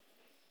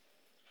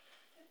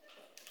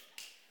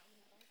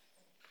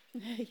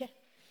Yeah,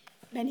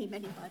 many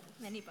Bibles.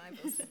 Many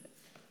Bibles. Okay.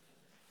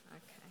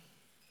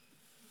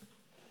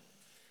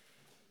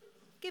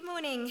 Good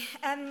morning.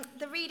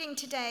 The reading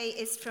today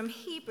is from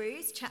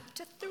Hebrews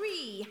chapter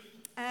 3.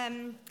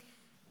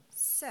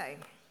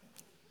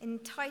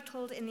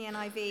 Entitled in the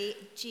NIV,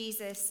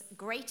 Jesus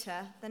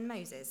Greater Than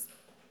Moses.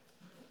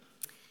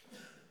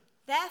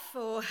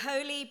 Therefore,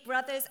 holy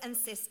brothers and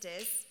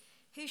sisters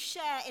who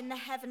share in the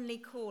heavenly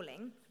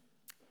calling,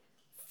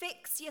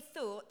 fix your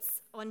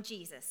thoughts on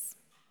Jesus,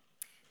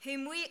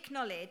 whom we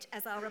acknowledge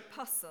as our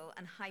apostle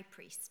and high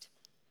priest.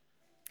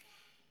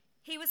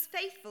 He was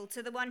faithful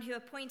to the one who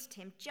appointed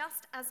him,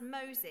 just as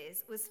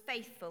Moses was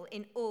faithful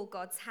in all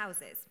God's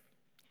houses.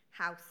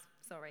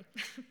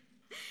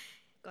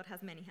 God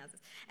has many houses.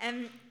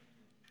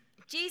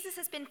 Jesus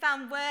has been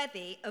found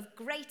worthy of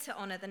greater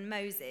honor than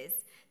Moses,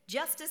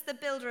 just as the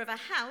builder of a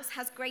house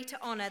has greater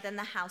honor than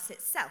the house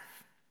itself.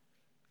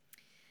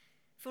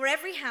 For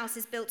every house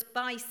is built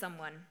by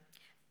someone,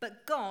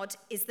 but God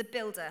is the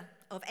builder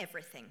of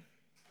everything.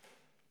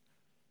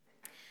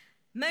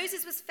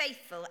 Moses was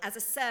faithful as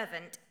a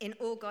servant in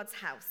all God's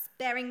house,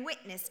 bearing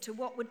witness to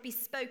what would be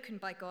spoken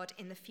by God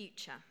in the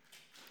future.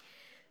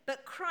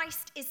 But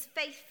Christ is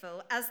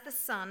faithful as the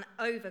Son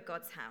over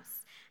God's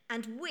house,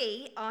 and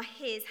we are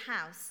his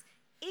house,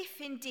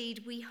 if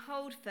indeed we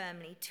hold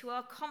firmly to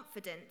our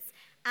confidence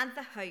and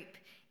the hope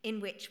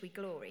in which we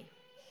glory.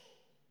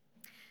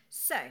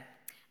 So,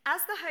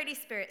 as the Holy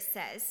Spirit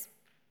says,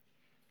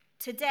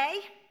 today,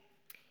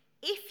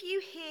 if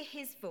you hear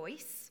his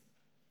voice,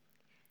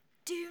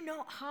 do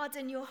not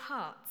harden your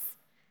hearts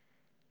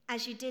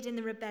as you did in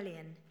the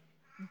rebellion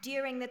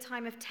during the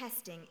time of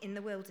testing in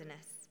the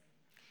wilderness,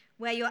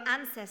 where your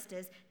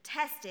ancestors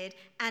tested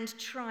and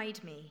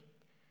tried me,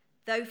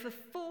 though for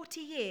 40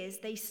 years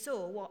they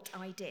saw what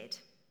I did.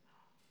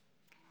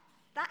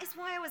 That is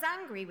why I was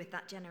angry with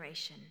that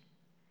generation.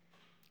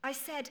 I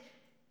said,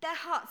 their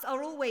hearts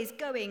are always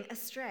going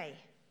astray,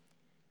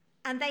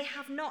 and they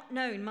have not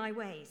known my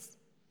ways.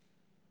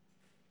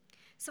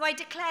 So I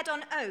declared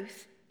on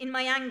oath in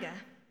my anger,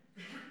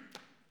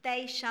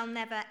 they shall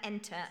never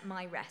enter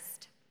my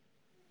rest.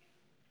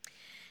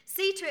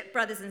 See to it,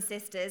 brothers and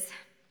sisters,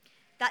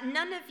 that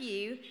none of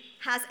you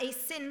has a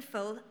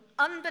sinful,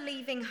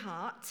 unbelieving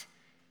heart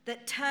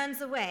that turns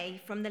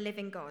away from the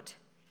living God.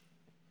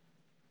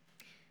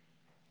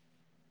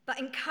 But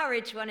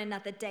encourage one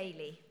another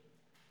daily,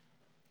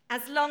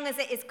 as long as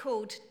it is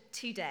called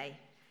today,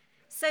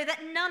 so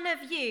that none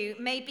of you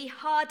may be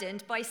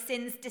hardened by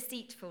sin's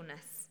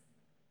deceitfulness.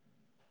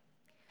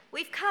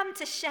 We've come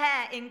to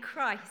share in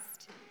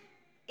Christ,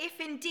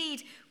 if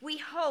indeed we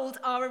hold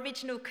our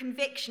original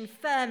conviction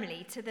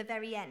firmly to the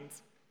very end.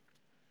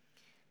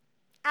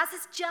 As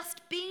has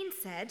just been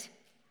said,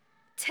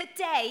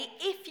 today,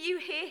 if you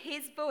hear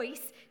his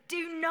voice,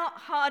 do not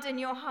harden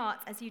your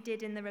hearts as you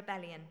did in the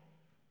rebellion.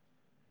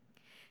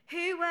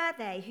 Who were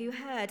they who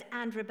heard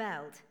and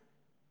rebelled?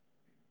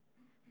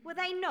 Were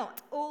they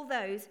not all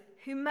those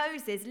whom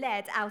Moses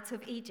led out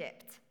of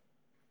Egypt?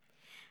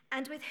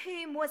 And with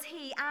whom was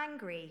he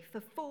angry for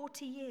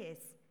 40 years?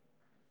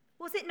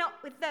 Was it not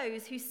with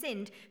those who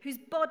sinned, whose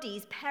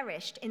bodies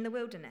perished in the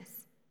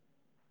wilderness?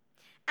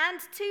 And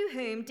to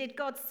whom did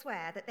God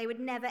swear that they would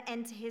never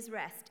enter his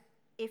rest,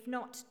 if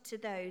not to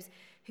those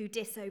who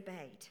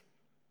disobeyed?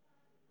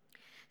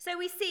 So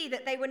we see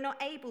that they were not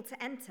able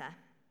to enter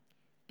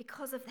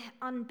because of their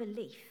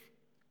unbelief.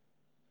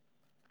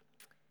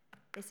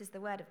 This is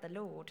the word of the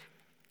Lord.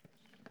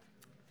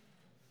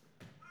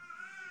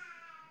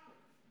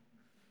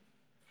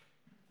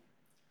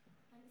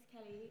 Thanks,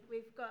 Kelly.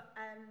 We've got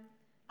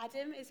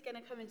Adam is going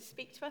to come and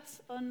speak to us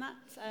on that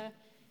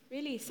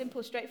really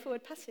simple,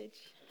 straightforward passage.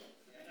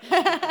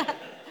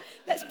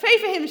 Let's pray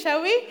for him,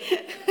 shall we?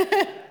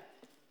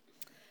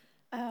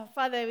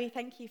 Father, we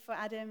thank you for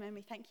Adam, and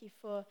we thank you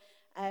for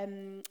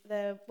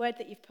the word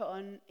that you've put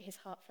on his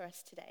heart for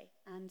us today.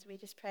 And we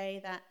just pray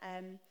that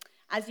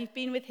as you've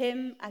been with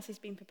him, as he's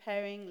been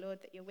preparing,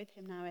 Lord, that you're with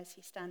him now as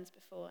he stands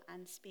before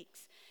and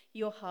speaks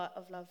your heart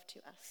of love to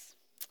us.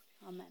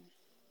 Amen.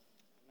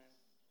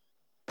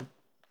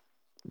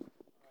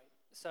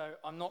 So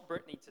I'm not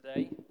Brittany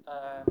today.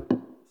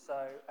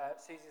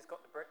 Susie's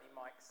got the Brittany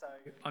mic, so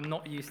I'm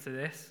not used to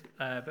this,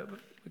 but we'll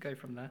go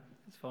from there.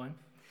 It's fine.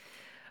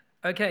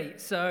 Okay,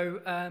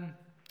 so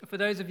for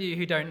those of you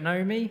who don't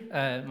know me,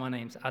 my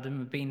name's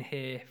Adam. I've been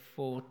here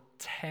for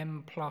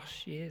 10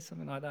 plus years,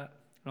 something like that,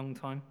 long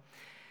time.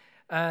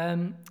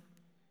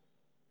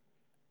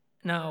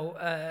 Now,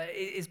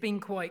 it's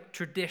been quite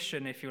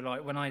tradition, if you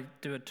like, when I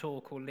do a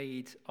talk or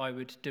lead, I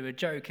would do a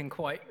joke, and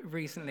quite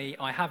recently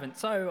I haven't.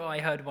 So I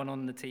heard one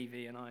on the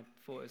TV, and I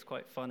thought it was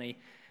quite funny.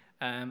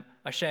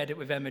 I shared it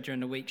with Emma during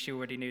the week. She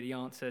already knew the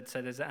answer,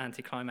 so there's an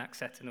anticlimax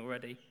setting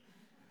already.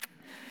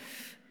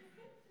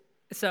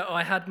 So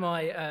I had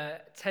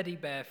my teddy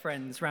bear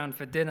friends round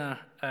for dinner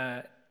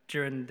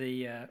during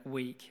the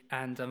week,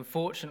 and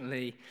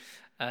unfortunately,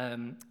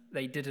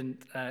 they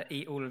didn't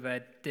eat all of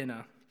their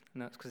dinner,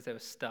 and that's because they were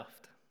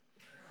stuffed.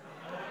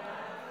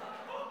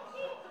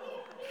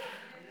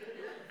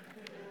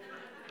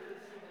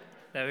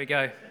 There we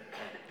go.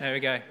 There we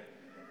go.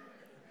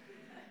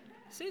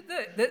 See,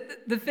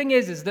 the thing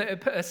is that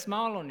it put a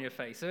smile on your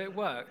face, so it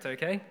worked,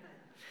 okay?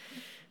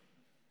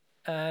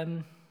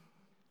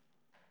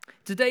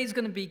 Today's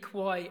going to be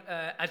quite,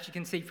 as you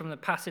can see from the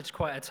passage,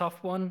 quite a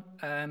tough one.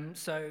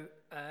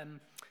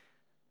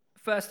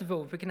 First of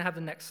all, if we can have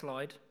the next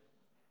slide.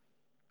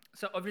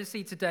 So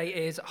obviously today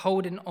is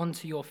holding on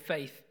to your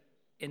faith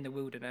in the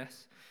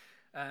wilderness.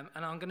 And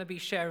I'm going to be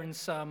sharing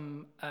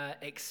some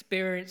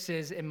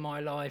experiences in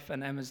my life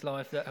and Emma's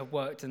life that have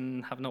worked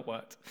and have not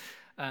worked,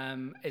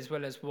 as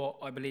well as what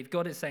I believe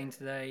God is saying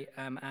today,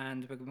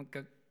 and we're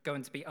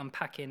going to be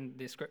unpacking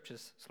the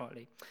scriptures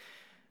slightly.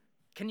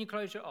 Can you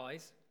close your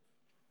eyes?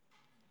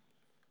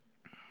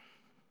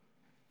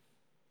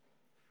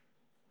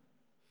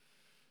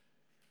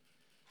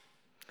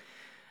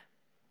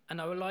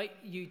 And I would like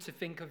you to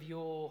think of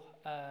your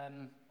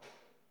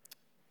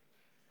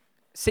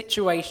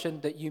situation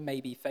that you may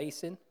be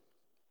facing.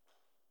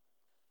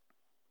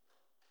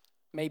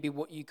 Maybe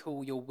what you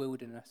call your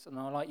wilderness. And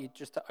I'd like you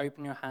just to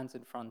open your hands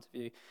in front of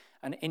you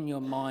and in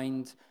your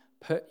mind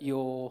put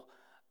your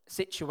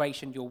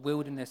situation, your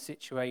wilderness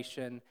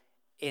situation,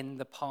 in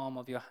the palm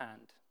of your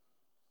hand.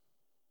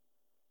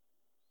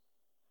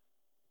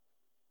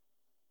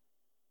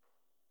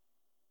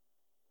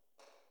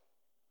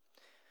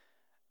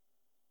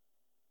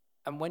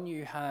 And when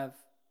you have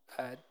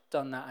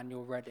done that and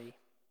you're ready,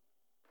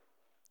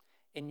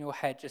 in your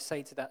head, just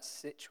say to that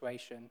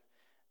situation,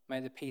 may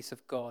the peace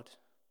of God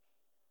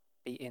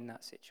be in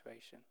that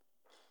situation.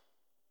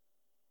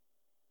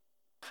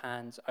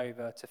 Hands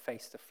over to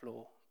face the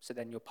floor, so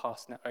then you're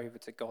passing it over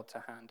to God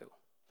to handle.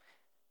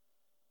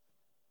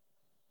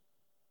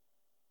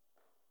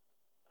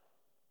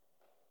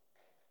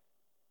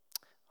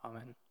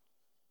 Amen.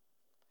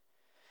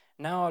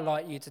 Now I'd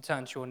like you to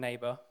turn to your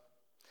neighbour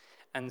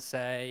and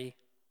say,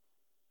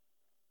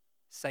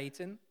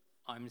 Satan,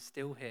 I'm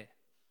still here.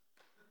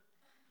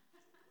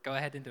 Go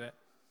ahead and do it.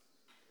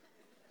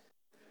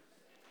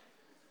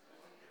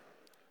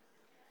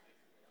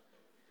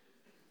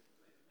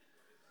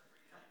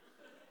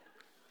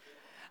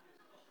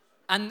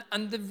 And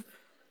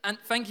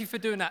thank you for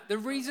doing that. The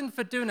reason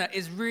for doing that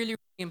is really, really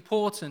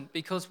important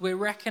because we're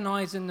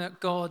recognizing that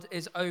God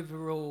is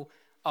overall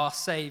our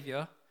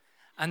Savior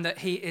and that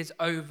He is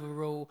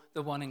overall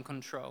the one in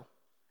control.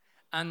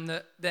 And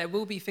that there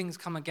will be things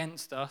come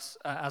against us,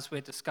 as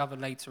we'll discover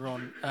later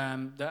on,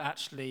 that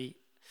actually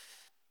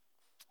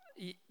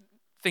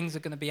things are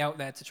going to be out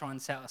there to try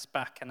and set us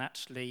back. And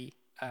actually,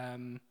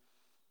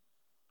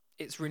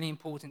 it's really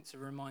important to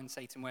remind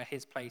Satan where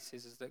his place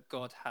is that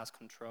God has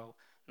control,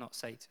 not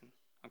Satan.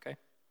 Okay?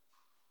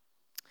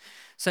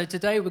 So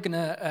today we're going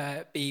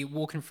to be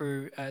walking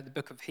through the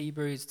book of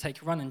Hebrews,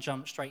 take a run and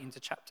jump straight into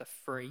chapter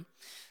 3.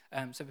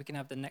 So we can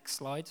have the next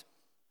slide.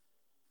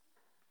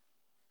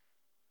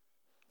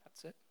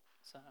 That's it.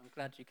 So I'm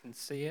glad you can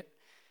see it.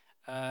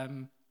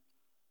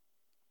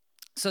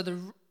 So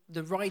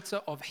the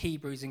writer of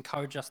Hebrews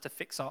encourages us to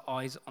fix our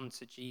eyes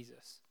onto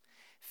Jesus.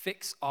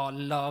 Fix our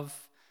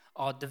love,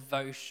 our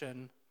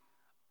devotion,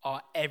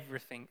 our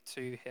everything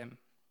to Him.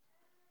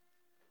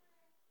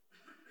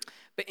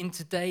 But in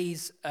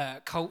today's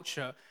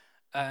culture,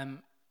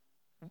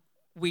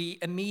 we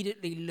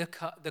immediately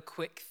look at the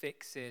quick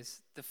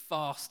fixes, the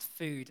fast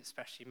food,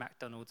 especially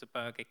McDonald's or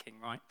Burger King,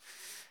 right?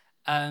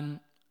 And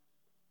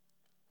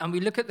we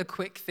look at the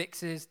quick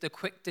fixes, the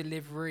quick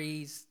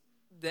deliveries,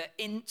 the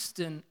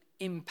instant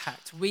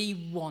impact.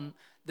 We want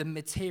the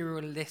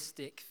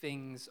materialistic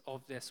things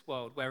of this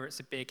world, where it's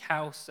a big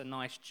house, a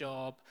nice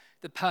job,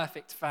 the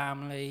perfect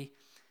family.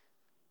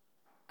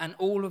 And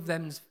all of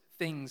them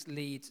things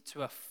lead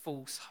to a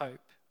false hope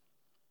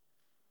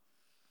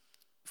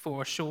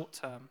for a short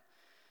term.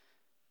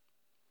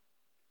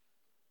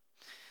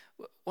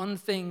 One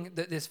thing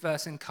that this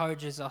verse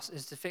encourages us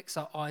is to fix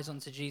our eyes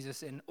onto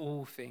Jesus in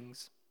all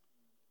things.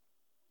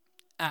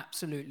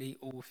 Absolutely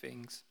all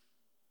things.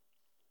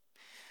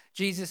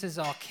 Jesus is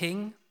our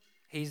King.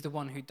 He's the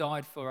one who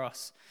died for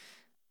us.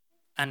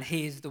 And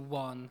He is the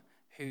one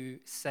who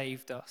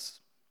saved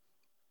us.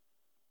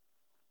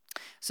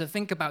 So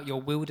think about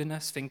your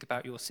wilderness. Think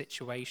about your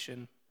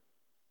situation.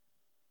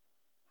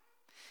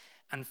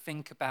 And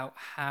think about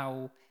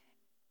how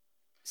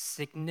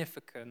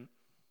significant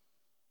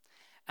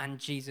and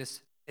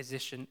Jesus'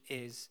 position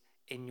is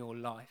in your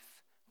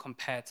life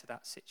compared to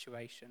that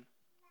situation.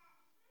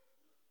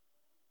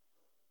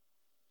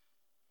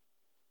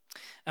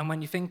 And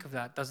when you think of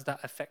that, does that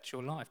affect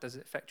your life? Does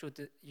it affect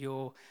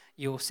your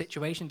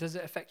situation? Does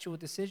it affect your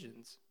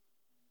decisions?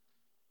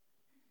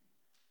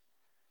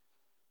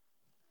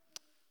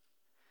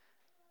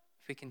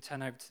 If we can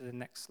turn over to the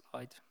next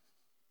slide.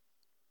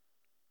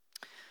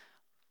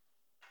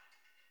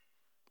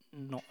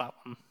 Not that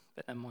one,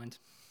 but never mind.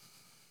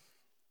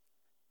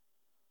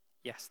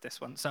 Yes, this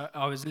one. So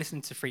I was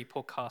listening to 3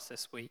 podcasts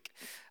this week,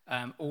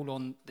 all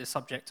on the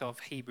subject of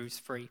Hebrews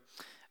 3.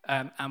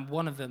 And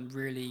one of them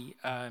really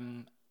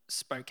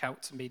spoke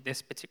out to me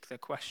this particular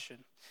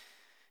question.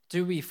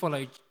 Do we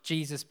follow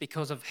Jesus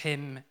because of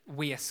him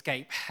we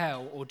escape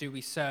hell, or do we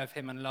serve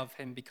him and love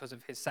him because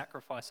of his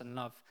sacrifice and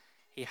love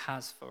he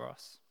has for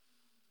us?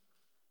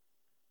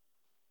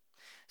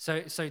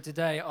 So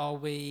today, are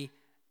we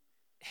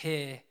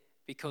here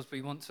because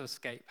we want to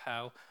escape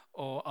hell,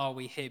 or are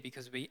we here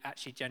because we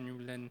actually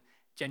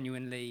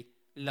genuinely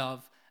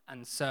love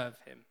and serve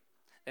him?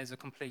 There's a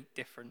complete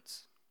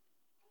difference.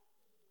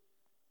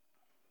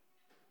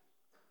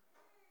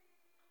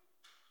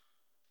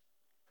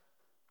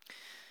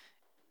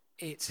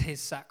 It's his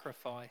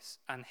sacrifice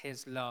and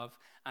his love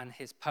and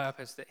his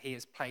purpose that he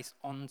has placed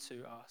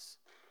onto us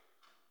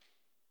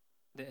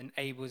that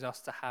enables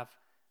us to have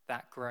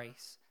that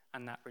grace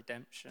and that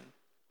redemption.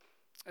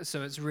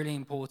 So it's really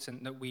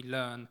important that we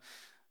learn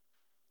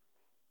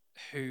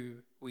who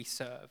we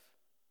serve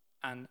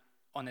and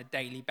on a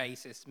daily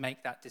basis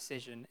make that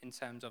decision in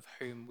terms of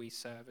whom we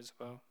serve as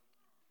well.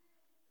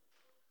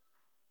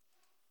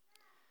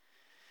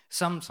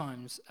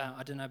 Sometimes,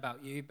 I don't know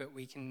about you, but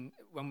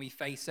when we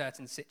face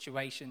certain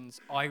situations,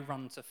 I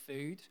run to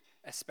food,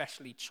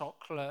 especially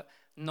chocolate.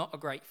 Not a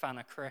great fan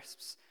of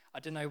crisps. I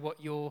don't know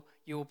what your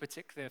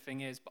particular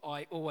thing is, but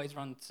I always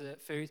run to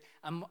food.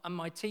 And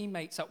my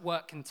teammates at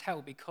work can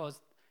tell because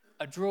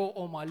a drawer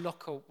or my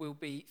locker will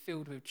be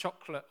filled with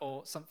chocolate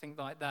or something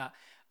like that.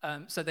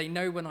 So they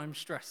know when I'm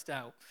stressed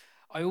out.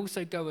 I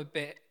also go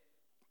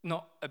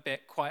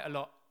quite a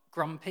lot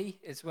grumpy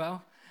as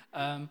well.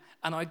 And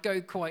I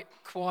go quite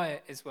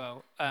quiet as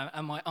well,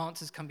 and my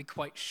answers can be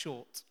quite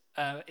short.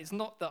 It's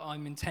not that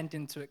I'm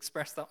intending to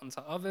express that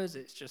onto others,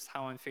 it's just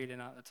how I'm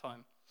feeling at the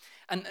time.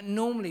 And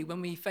normally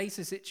when we face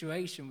a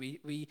situation,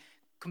 we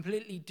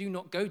completely do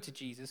not go to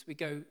Jesus, we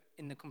go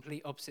in the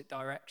complete opposite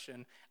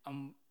direction,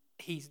 and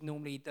he's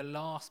normally the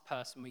last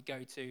person we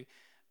go to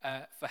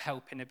for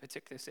help in a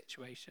particular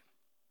situation.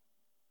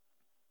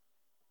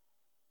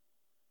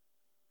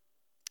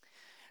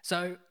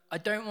 So I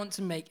don't want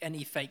to make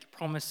any fake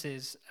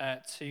promises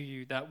to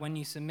you that when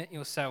you submit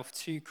yourself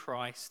to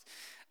Christ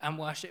and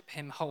worship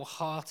him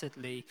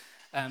wholeheartedly,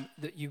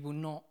 that you will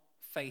not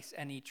face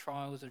any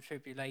trials or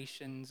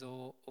tribulations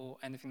or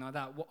anything like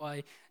that. What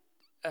I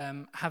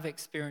have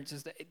experienced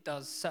is that it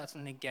does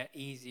certainly get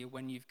easier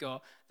when you've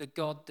got the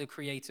God, the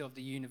creator of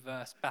the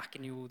universe,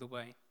 backing you all the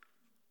way.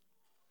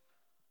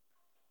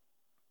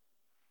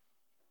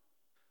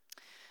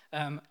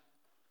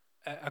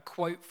 A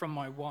quote from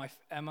my wife,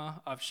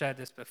 Emma, I've shared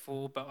this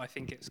before, but I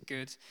think it's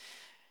good.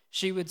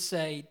 She would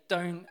say,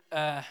 don't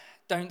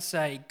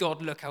say,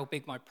 God, look how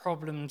big my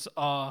problems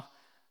are,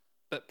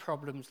 but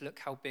problems, look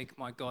how big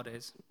my God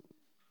is.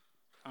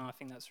 And I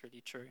think that's really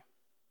true.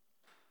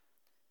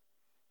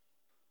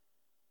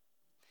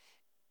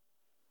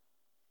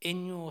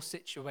 In your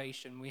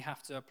situation, we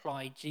have to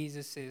apply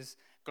Jesus's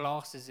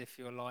glasses, if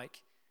you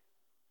like,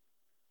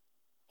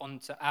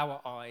 onto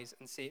our eyes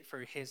and see it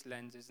through his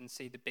lenses and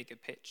see the bigger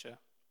picture.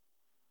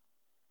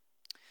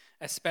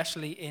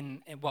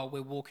 Especially while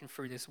we're walking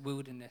through this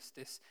wilderness,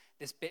 this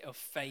bit of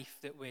faith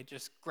that we're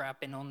just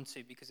grabbing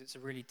onto because it's a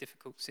really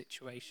difficult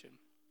situation.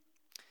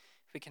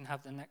 If we can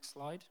have the next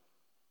slide.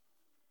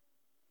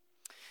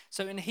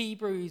 So in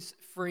Hebrews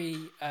 3,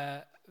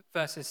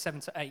 verses 7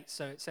 to 8,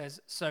 so it says,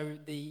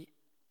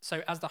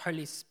 So as the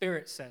Holy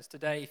Spirit says,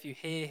 today, if you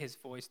hear his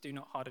voice, do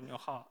not harden your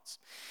hearts.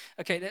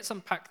 Okay, let's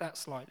unpack that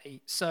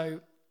slightly.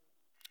 So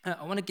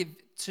I want to give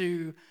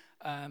two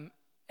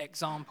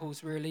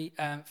examples, really.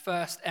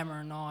 First, Emma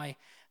and I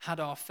had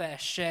our fair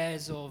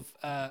shares of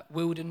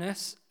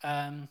wilderness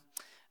and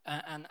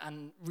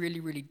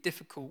really, really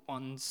difficult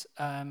ones.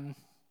 And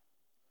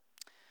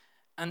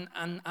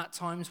at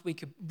times, we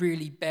could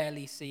really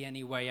barely see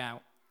any way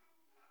out.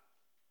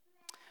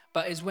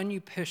 But it's when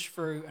you push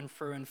through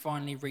and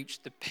finally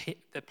reach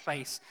the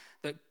place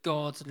that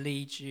God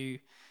leads you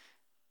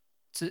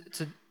to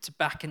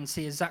back and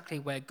see exactly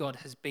where God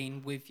has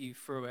been with you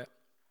through it,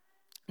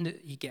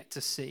 that you get to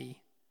see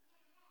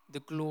the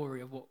glory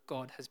of what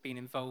God has been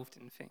involved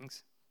in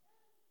things.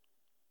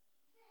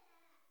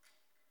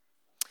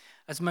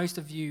 As most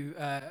of you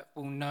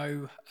will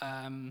know,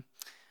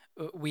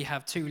 we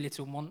have two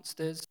little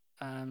monsters.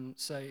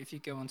 So if you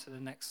go on to the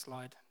next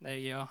slide, there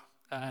you are.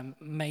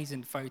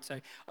 Amazing photo.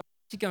 I'm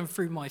actually going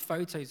through my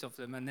photos of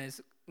them, and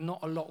there's not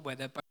a lot where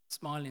they're both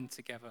smiling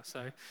together.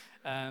 So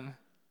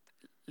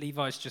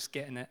Levi's just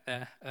getting it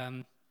there.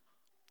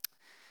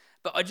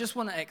 But I just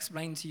want to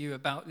explain to you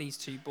about these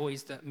two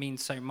boys that mean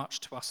so much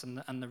to us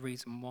and the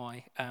reason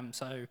why.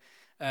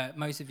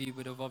 Most of you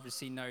would have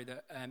obviously know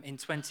that in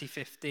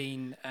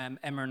 2015,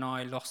 Emma and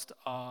I lost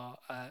our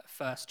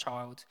first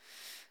child.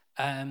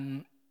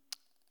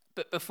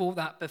 But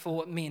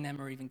before me and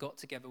Emma even got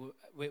together,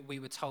 we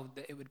were told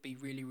that it would be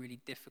really, really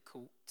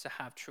difficult to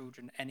have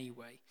children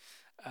anyway.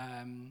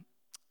 And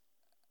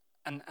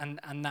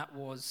that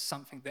was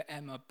something that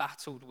Emma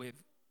battled with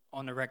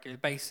on a regular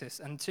basis.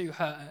 And to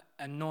her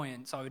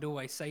annoyance, I would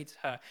always say to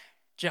her,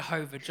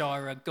 Jehovah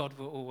Jireh, God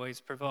will always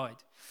provide.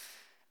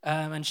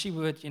 And she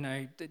would,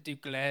 do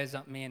glares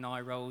at me and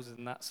eye rolls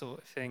and that sort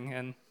of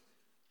thing.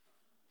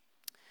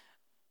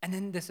 And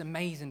then this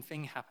amazing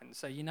thing happens.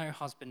 So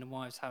husband and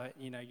wives, how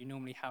you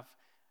normally have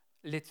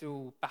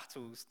little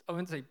battles. I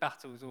wouldn't say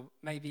battles, or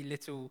maybe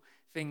little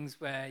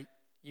things where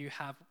you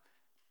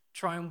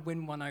try and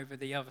win one over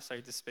the other, so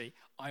to speak.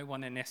 I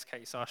won in this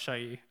case, I'll show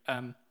you.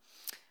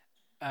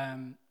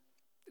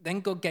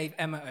 Then God gave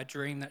Emma a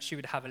dream that she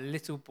would have a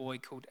little boy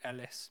called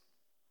Ellis.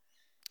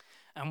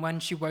 And when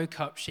she woke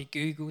up, she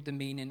Googled the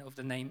meaning of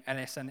the name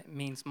Ellis, and it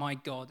means my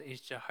God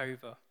is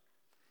Jehovah.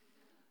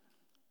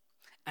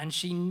 And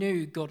she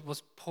knew God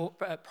was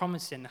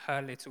promising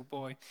her little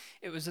boy.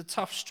 It was a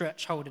tough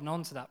stretch holding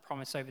on to that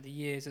promise over the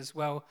years, as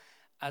well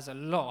as a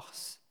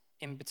loss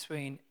in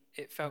between.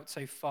 It felt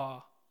so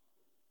far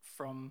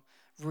from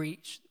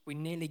reach. We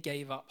nearly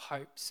gave up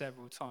hope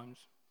several times.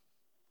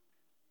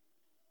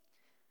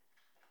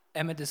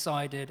 Emma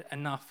decided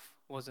enough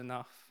was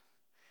enough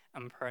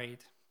and prayed.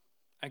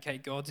 Okay,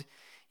 God,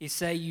 you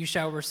say you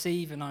shall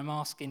receive, and I'm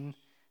asking,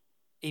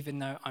 even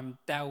though I'm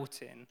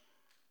doubting,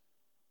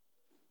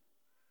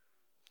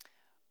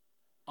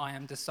 I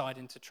am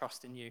deciding to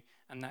trust in you,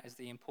 and that is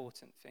the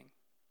important thing.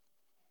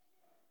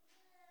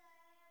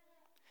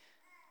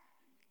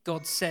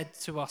 God said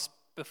to us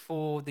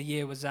before the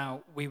year was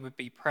out we would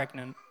be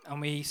pregnant,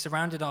 and we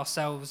surrounded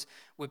ourselves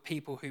with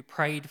people who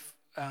prayed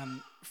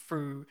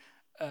through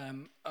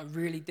a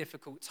really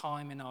difficult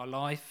time in our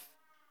life.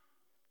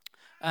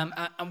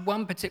 And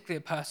one particular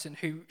person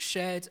who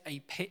shared a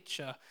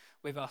picture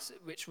with us,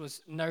 which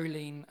was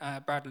Nolene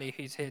Bradley,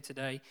 who's here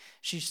today.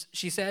 She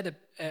shared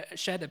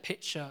a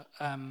picture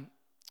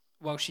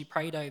while she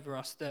prayed over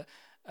us that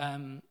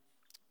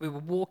we were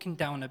walking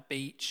down a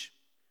beach,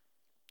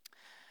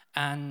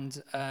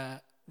 and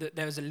that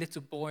there was a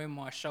little boy on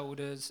my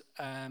shoulders,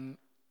 and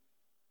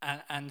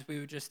we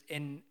were just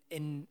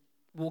in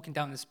walking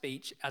down this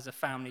beach as a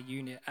family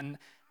unit. And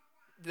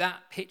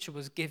that picture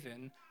was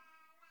given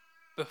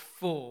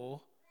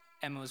before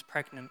Emma was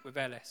pregnant with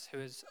Ellis, who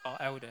is our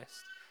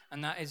eldest.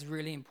 And that is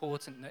really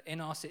important, that in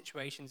our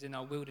situations, in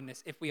our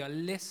wilderness, if we are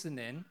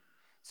listening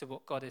to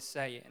what God is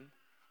saying,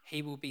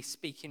 he will be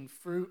speaking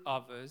through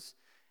others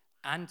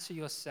and to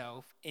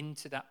yourself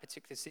into that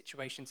particular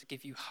situation to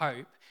give you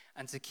hope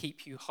and to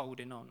keep you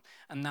holding on.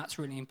 And that's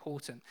really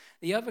important.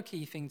 The other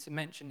key thing to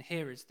mention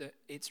here is that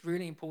it's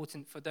really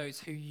important for those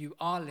who you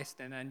are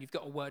listening and you've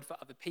got a word for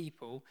other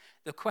people.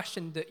 The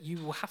question that you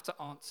will have to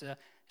answer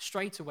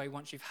straight away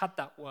once you've had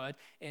that word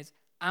is,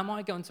 am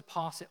I going to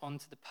pass it on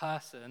to the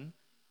person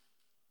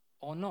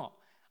or not?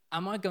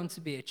 Am I going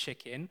to be a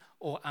chicken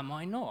or am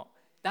I not?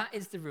 That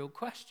is the real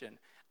question.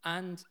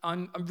 And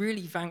I'm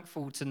really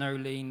thankful to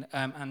Nolene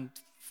and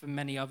for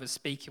many others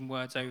speaking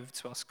words over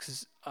to us,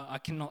 because I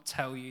cannot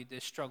tell you the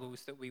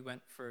struggles that we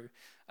went through.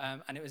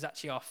 And it was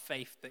actually our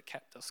faith that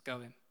kept us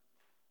going.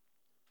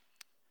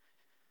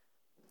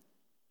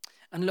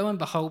 And lo and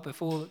behold,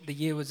 before the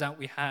year was out,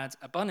 we had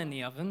a bun in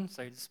the oven,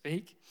 so to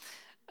speak.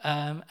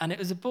 And it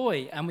was a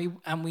boy, and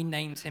we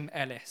named him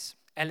Ellis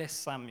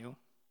Samuel.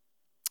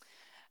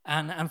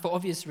 And for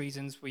obvious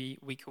reasons,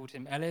 we called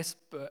him Ellis,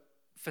 but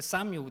for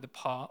Samuel, the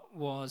part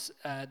was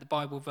the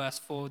Bible verse,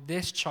 "For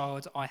this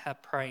child I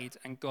have prayed,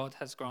 and God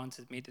has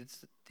granted me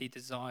the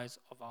desires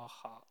of our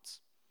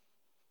hearts."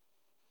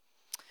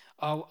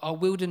 Our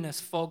wilderness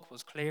fog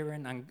was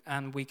clearing,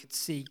 and we could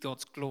see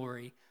God's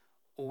glory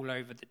all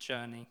over the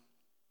journey.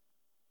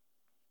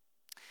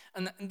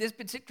 And this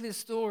particular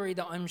story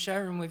that I'm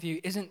sharing with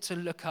you isn't to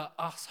look at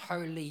us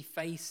holy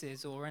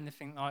faces or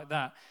anything like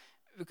that,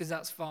 because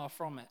that's far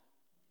from it.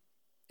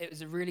 It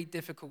was a really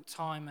difficult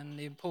time, and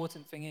the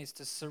important thing is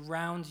to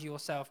surround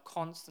yourself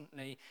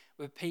constantly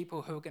with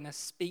people who are going to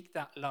speak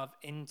that love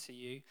into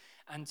you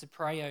and to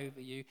pray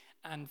over you,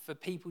 and for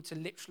people to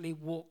literally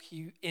walk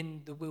you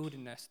in the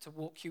wilderness, to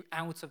walk you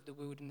out of the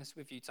wilderness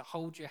with you, to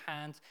hold your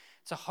hand,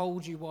 to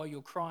hold you while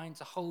you're crying,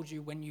 to hold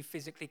you when you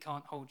physically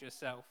can't hold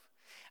yourself,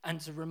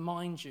 and to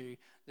remind you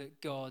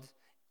that God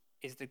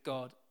is the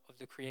God of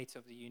the creator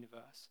of the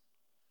universe.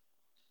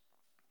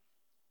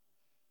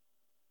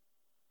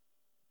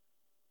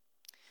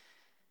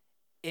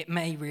 It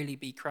may really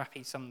be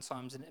crappy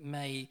sometimes, and it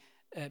may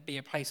be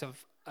a place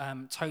of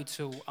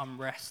total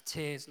unrest,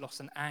 tears,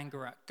 loss, and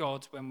anger at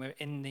God when we're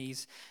in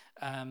these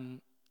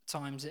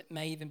times. It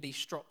may even be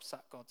strops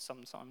at God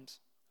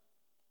sometimes.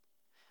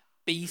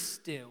 Be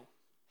still,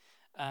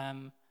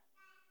 and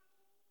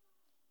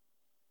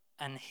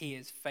he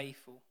is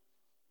faithful.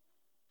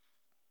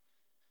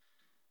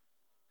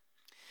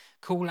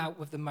 Call out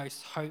with the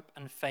most hope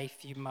and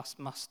faith you must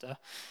muster,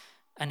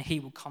 and he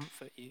will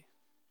comfort you.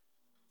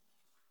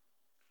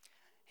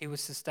 He will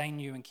sustain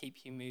you and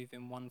keep you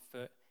moving one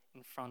foot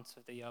in front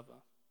of the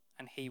other,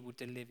 and he will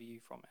deliver you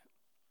from it.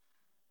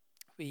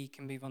 We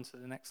can move on to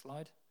the next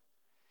slide.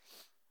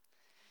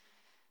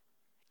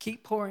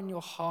 Keep pouring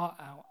your heart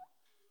out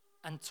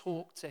and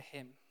talk to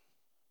him.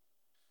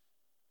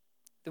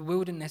 The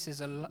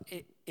wildernesses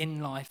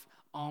in life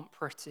aren't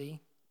pretty.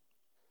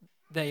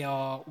 They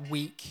are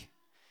weak.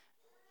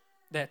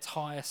 They're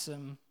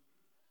tiresome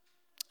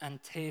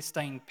and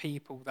tear-stained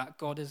people that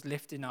God is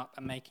lifting up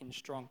and making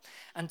strong.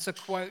 And to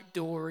quote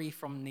Dory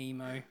from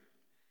Nemo,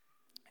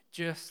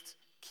 just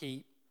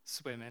keep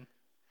swimming.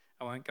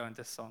 I won't go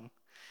into song.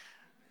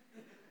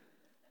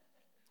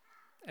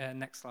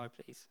 Next slide,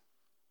 please.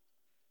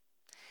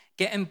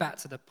 Getting back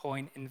to the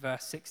point in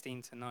verse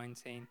 16 to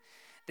 19,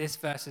 this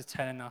verse is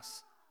telling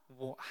us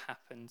what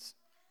happens.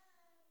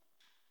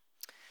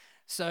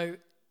 So,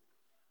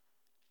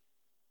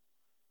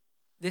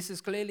 this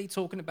is clearly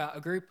talking about a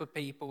group of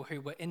people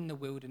who were in the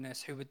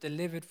wilderness, who were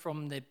delivered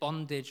from the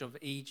bondage of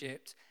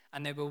Egypt,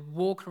 and they will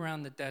walk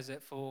around the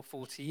desert for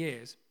 40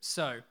 years.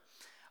 So,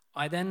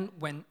 I then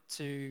went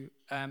to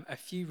a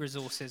few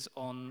resources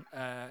on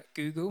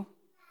Google,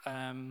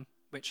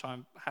 which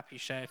I'm happy to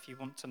share if you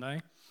want to know.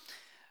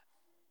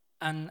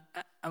 And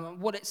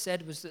what it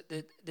said was that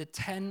the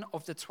 10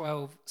 of the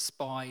 12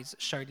 spies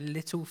showed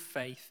little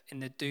faith,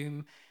 and in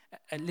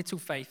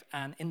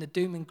the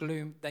doom and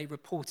gloom they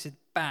reported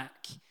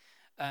back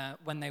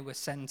when they were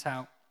sent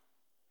out,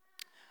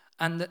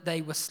 and that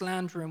they were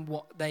slandering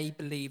what they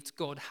believed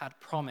God had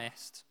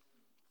promised.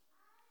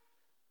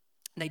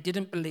 They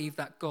didn't believe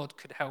that God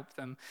could help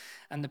them,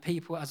 and the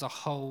people as a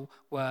whole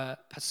were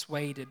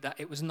persuaded that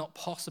it was not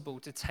possible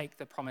to take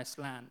the promised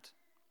land.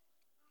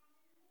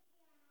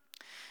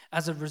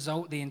 As a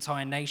result, the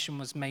entire nation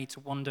was made to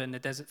wander in the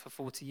desert for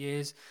 40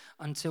 years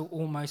until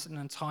almost an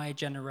entire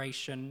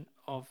generation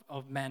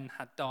of men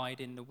had died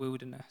in the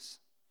wilderness.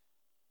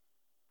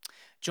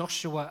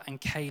 Joshua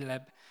and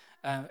Caleb,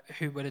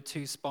 who were the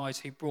two spies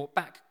who brought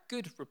back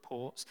good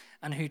reports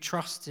and who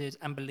trusted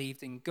and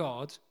believed in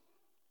God,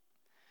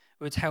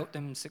 would help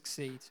them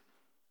succeed.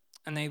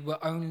 And they were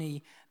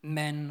only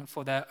men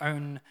for their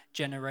own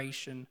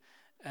generation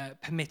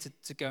permitted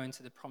to go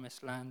into the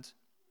promised land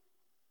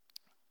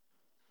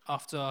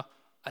after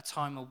a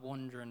time of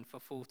wandering for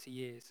 40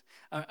 years.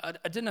 I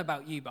don't know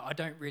about you, but I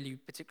don't really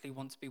particularly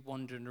want to be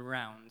wandering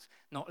around,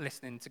 not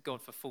listening to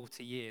God for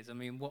 40 years. I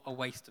mean, what a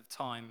waste of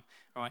time,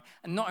 right?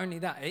 And not only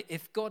that,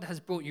 if God has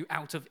brought you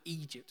out of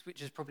Egypt,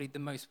 which is probably the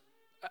most,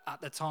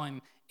 at the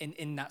time,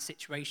 in that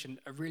situation,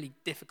 a really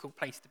difficult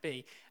place to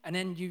be, and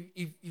then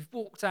you've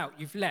walked out,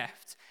 you've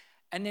left,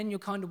 and then you're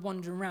kind of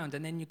wandering around,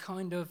 and then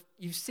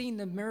you've seen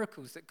the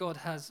miracles that God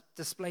has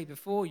displayed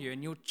before you,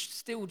 and you're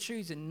still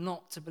choosing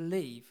not to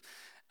believe.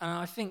 And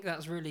I think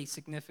that's really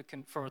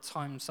significant for a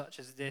time such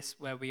as this,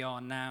 where we are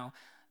now,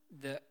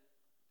 that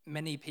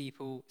many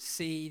people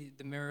see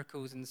the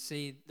miracles and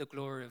see the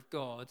glory of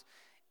God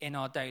in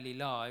our daily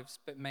lives,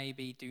 but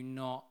maybe do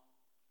not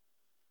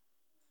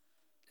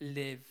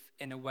live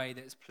in a way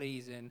that's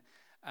pleasing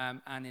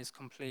and is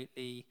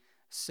completely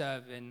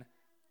serving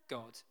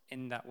God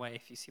in that way,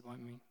 if you see what I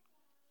mean.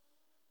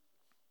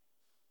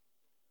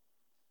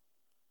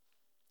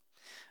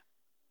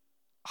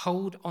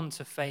 Hold on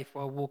to faith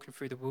while walking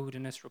through the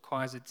wilderness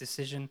requires a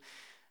decision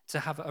to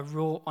have a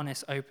raw,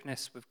 honest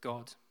openness with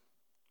God.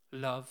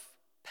 Love,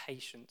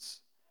 patience,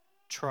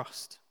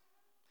 trust.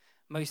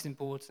 Most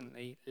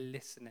importantly,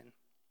 listening.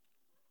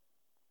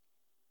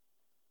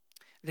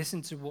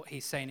 Listen to what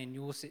he's saying in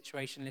your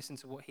situation. Listen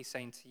to what he's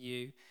saying to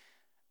you.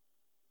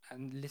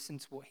 And listen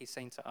to what he's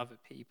saying to other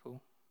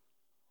people.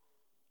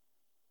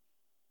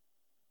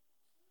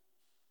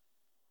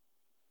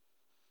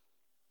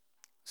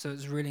 So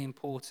it's really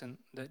important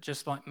that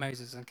just like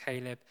Moses and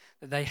Caleb,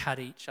 that they had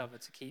each other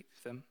to keep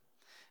them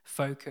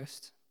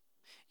focused.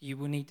 You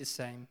will need the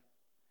same.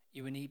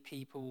 You will need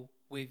people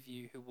with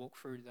you who walk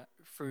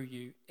through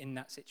you in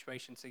that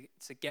situation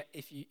to get,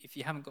 if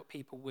you haven't got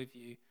people with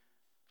you,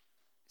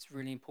 it's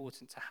really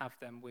important to have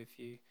them with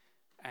you.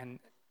 And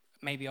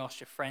maybe ask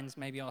your friends,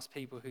 maybe ask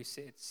people who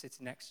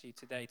sitting next to you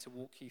today to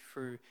walk you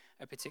through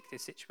a particular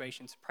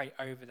situation, to pray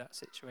over that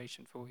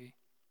situation for you.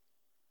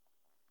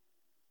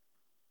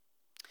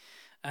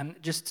 And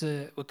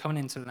we're coming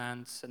into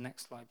land, so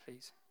next slide,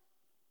 please.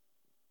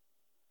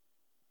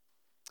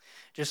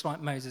 Just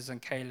like Moses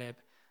and Caleb,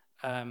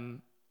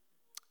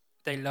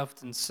 they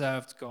loved and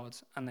served God,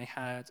 and they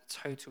had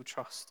total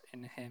trust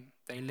in him.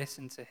 They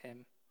listened to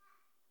him.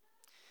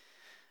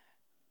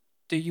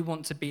 Do you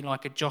want to be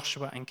like a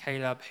Joshua and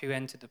Caleb who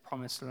entered the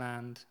promised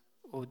land,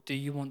 or do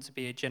you want to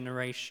be a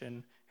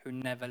generation who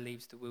never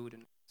leaves the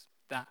wilderness?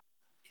 That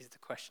is the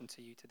question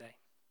to you today.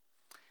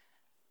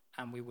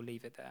 And we will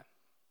leave it there.